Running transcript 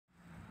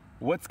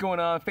What's going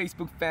on,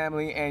 Facebook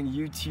family and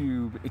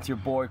YouTube? It's your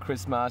boy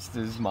Chris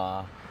Masters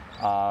Ma,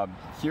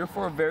 here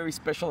for a very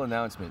special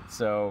announcement.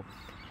 So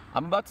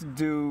I'm about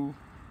to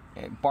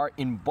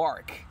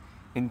embark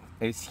in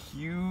this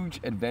huge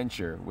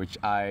adventure, which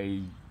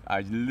I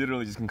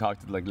literally just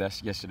concocted like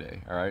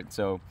yesterday. All right,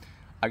 so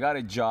I got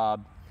a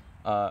job,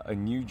 a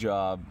new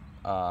job,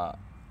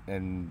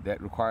 and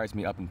that requires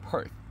me up in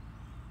Perth.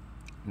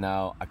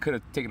 Now I could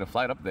have taken a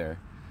flight up there,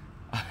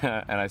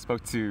 and I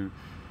spoke to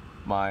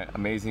my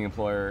amazing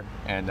employer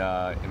and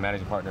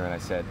managing partner, and I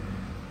said,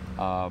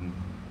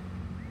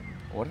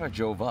 what if I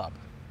drove up?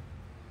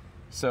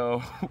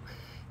 So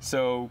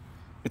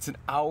it's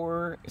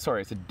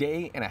it's a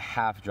day and a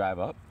half drive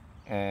up,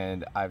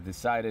 and I've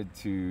decided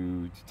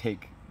to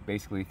take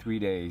basically 3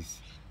 days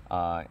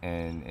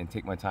and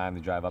take my time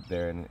to drive up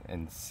there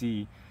and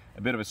see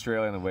a bit of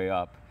Australia on the way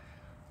up.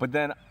 But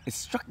then it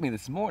struck me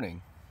this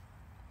morning,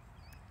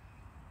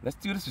 let's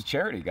do this for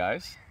charity,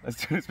 guys.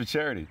 Let's do this for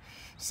charity.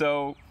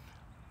 So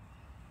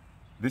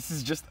this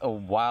is just a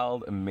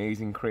wild,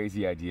 amazing,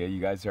 crazy idea.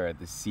 You guys are at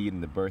the seed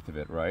and the birth of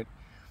it, right?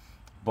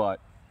 But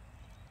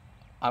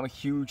I'm a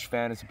huge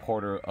fan and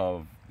supporter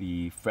of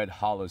the Fred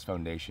Hollows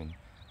Foundation.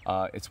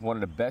 It's one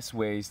of the best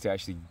ways to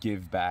actually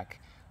give back.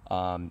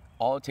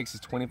 All it takes is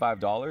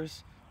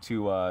 $25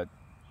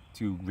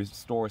 to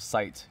restore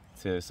sight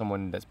to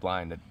someone that's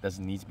blind, that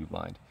doesn't need to be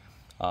blind.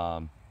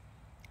 And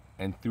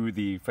through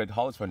the Fred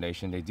Hollows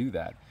Foundation, they do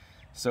that.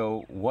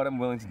 So what I'm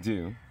willing to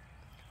do,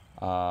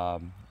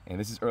 and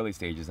this is early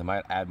stages, I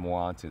might add more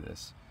onto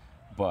this,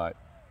 but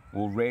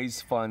we'll raise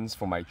funds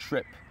for my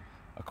trip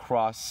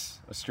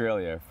across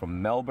Australia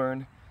from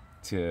Melbourne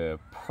to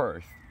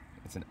Perth.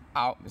 It's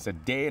a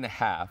day and a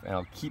half, and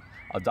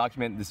I'll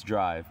document this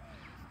drive,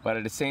 but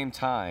at the same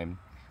time,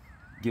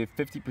 give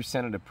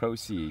 50% of the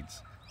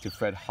proceeds to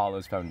Fred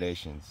Hollows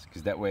Foundations,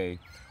 because that way,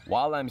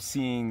 while I'm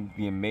seeing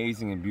the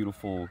amazing and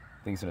beautiful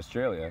things in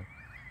Australia,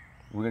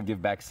 we're gonna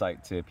give back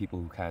sight to people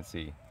who can't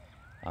see.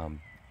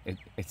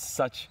 It's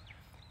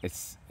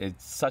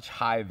such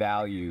high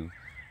value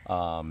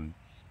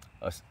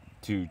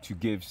to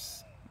give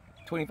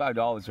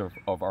 $25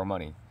 of our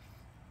money,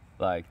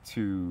 like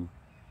to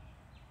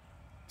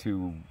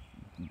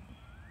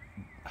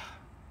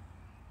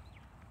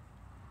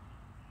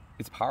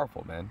it's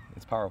powerful, man.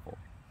 It's powerful.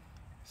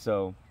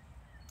 So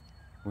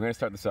we're gonna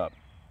start this up.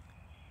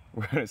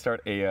 We're gonna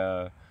start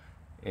I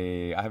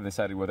haven't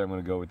decided whether I'm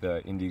gonna go with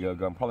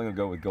Indiegogo. I'm probably gonna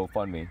go with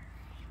GoFundMe.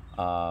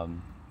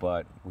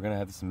 But we're gonna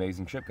have this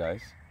amazing trip,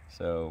 guys.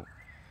 So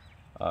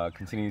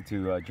continue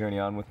to journey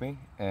on with me,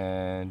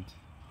 and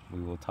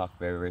we will talk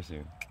very, very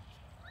soon.